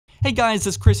Hey guys,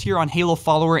 it's Chris here on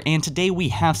HaloFollower, and today we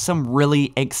have some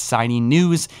really exciting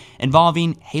news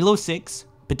involving Halo 6,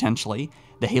 potentially,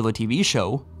 the Halo TV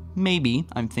show, maybe,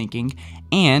 I'm thinking,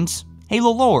 and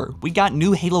Halo lore. We got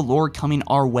new Halo lore coming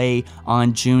our way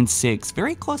on June 6th,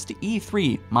 very close to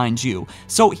E3, mind you.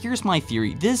 So here's my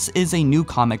theory. This is a new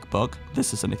comic book.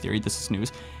 This isn't a theory, this is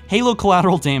news. Halo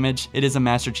Collateral Damage, it is a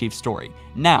Master Chief story.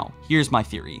 Now, here's my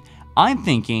theory. I'm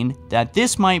thinking that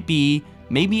this might be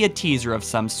maybe a teaser of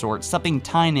some sort, something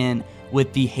tying in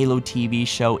with the Halo TV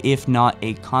show, if not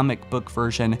a comic book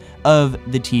version of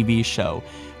the TV show.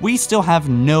 We still have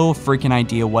no freaking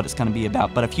idea what it's going to be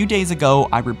about, but a few days ago,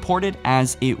 I reported,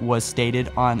 as it was stated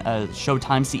on a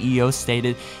Showtime CEO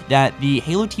stated, that the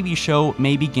Halo TV show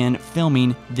may begin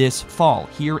filming this fall,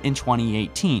 here in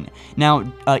 2018. Now,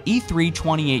 E3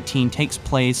 2018 takes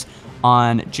place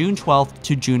on June 12th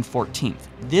to June 14th.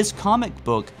 This comic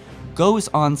book goes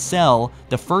on sale,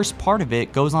 the first part of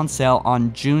it goes on sale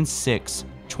on June 6,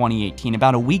 2018,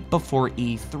 about a week before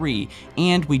E3,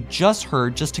 and we just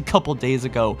heard just a couple days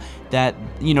ago that,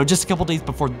 just a couple days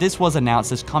before this was announced,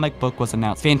 this comic book was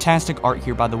announced, fantastic art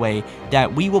here by the way,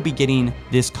 that we will be getting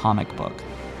this comic book.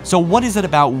 So what is it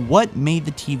about? What may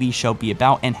the TV show be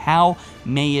about, and how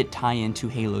may it tie into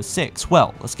Halo 6?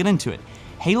 Well, let's get into it.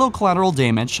 Halo Collateral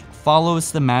Damage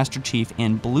follows the Master Chief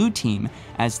and Blue Team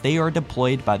as they are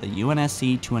deployed by the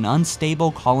UNSC to an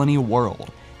unstable colony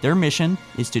world. Their mission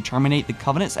is to terminate the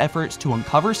Covenant's efforts to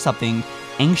uncover something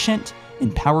ancient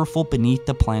and powerful beneath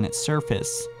the planet's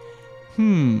surface.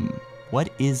 What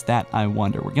is that, I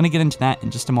wonder? We're going to get into that in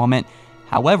just a moment.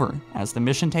 However, as the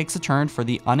mission takes a turn for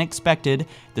the unexpected,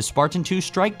 the Spartan 2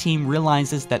 strike team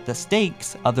realizes that the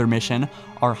stakes of their mission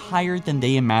are higher than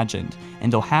they imagined,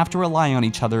 and they'll have to rely on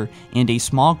each other and a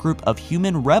small group of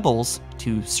human rebels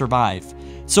to survive.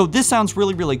 So this sounds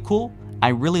really, really cool. I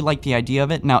really like the idea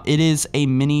of it. Now, it is a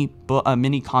mini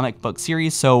comic book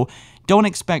series, so don't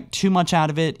expect too much out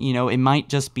of it. It might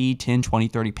just be 10, 20,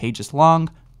 30 pages long.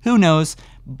 Who knows?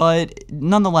 But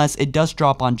nonetheless, it does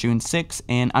drop on June 6th,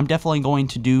 and I'm definitely going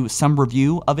to do some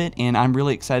review of it, and I'm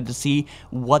really excited to see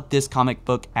what this comic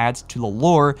book adds to the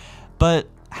lore. But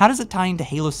how does it tie into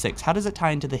Halo 6? How does it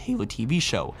tie into the Halo TV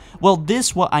show? Well,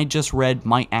 what I just read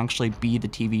might actually be the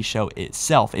TV show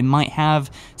itself. It might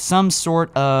have some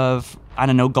sort of,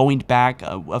 going back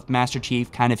of Master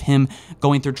Chief, kind of him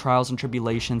going through trials and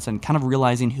tribulations and kind of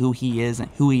realizing who he is and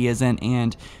who he isn't,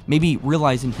 and maybe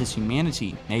realizing his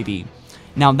humanity, maybe.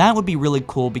 Now, that would be really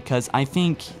cool because I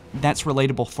think that's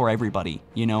relatable for everybody,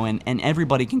 and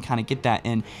everybody can kind of get that,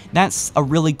 and that's a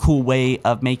really cool way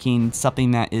of making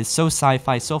something that is so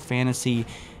sci-fi, so fantasy,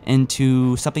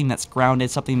 into something that's grounded,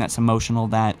 something that's emotional,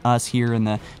 that us here in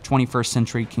the 21st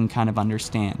century can kind of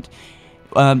understand.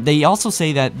 They also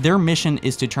say that their mission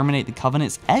is to terminate the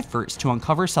Covenant's efforts to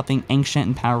uncover something ancient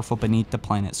and powerful beneath the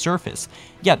planet's surface.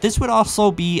 Yeah, this would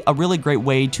also be a really great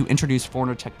way to introduce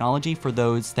foreigner technology for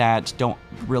those that don't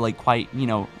really quite,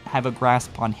 have a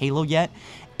grasp on Halo yet.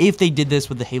 If they did this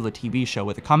with the Halo TV show,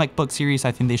 with a comic book series,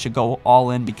 I think they should go all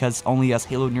in, because only us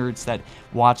Halo nerds that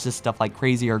watch this stuff like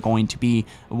crazy are going to be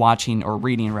watching, or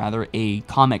reading rather, a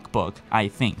comic book, I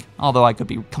think. Although I could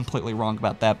be completely wrong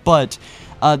about that. But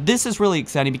this is really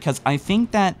exciting because I think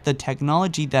that the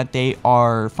technology that they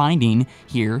are finding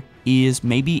here is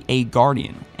maybe a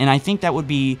Guardian. And I think that would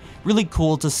be really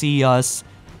cool to see us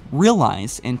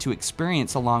realize and to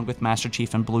experience, along with Master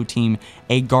Chief and Blue Team,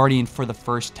 a Guardian for the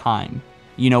first time.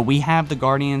 We have the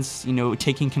Guardians,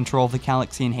 taking control of the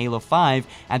galaxy in Halo 5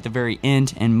 at the very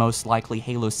end, and most likely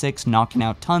Halo 6, knocking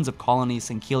out tons of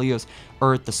colonies in Helios,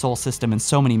 Earth, the Sol System, and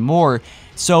so many more.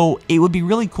 So it would be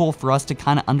really cool for us to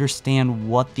kind of understand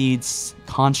what these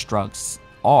constructs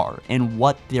are and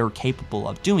what they're capable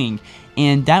of doing,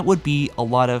 and that would be a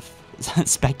lot of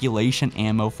speculation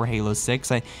ammo for Halo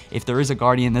 6. If there is a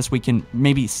Guardian in this, we can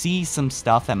maybe see some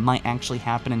stuff that might actually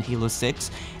happen in Halo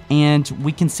 6, and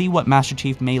we can see what Master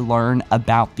Chief may learn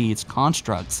about these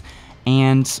constructs.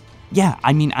 And yeah,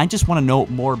 I just want to know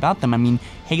more about them.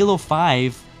 Halo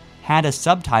 5 had a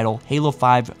subtitle, Halo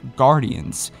 5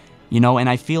 Guardians, and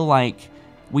I feel like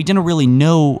we didn't really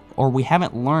know, or we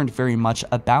haven't learned very much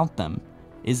about them.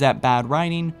 Is that bad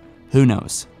writing? Who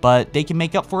knows? But they can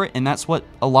make up for it, and that's what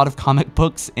a lot of comic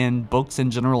books and books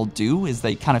in general do, is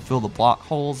they kind of fill the plot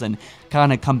holes and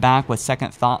kind of come back with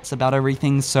second thoughts about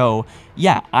everything. So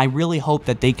yeah, I really hope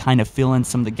that they kind of fill in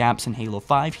some of the gaps in Halo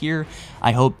 5 here.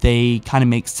 I hope they kind of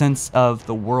make sense of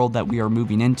the world that we are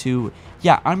moving into.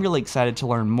 Yeah, I'm really excited to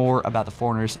learn more about the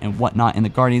Foreigners and whatnot in the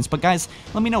Guardians. But guys,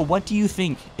 let me know, what do you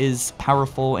think is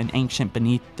powerful and ancient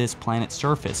beneath this planet's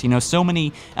surface? You know, so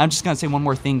many, I'm just going to say one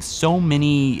more thing, so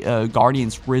many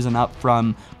Guardians risen up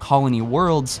from colony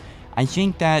worlds. I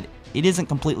think that it isn't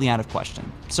completely out of question.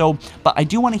 So, but I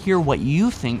do want to hear what you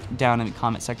think down in the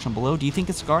comment section below. Do you think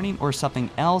it's a Guardian or something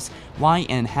else? Why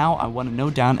and how? I want to know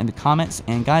down in the comments.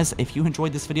 And guys, if you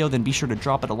enjoyed this video, then be sure to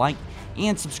drop it a like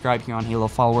and subscribe here on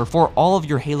HaloFollower for all of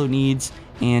your Halo needs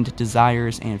and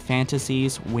desires and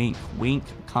fantasies. Wink, wink.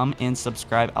 Come and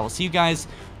subscribe. I will see you guys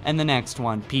in the next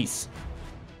one. Peace.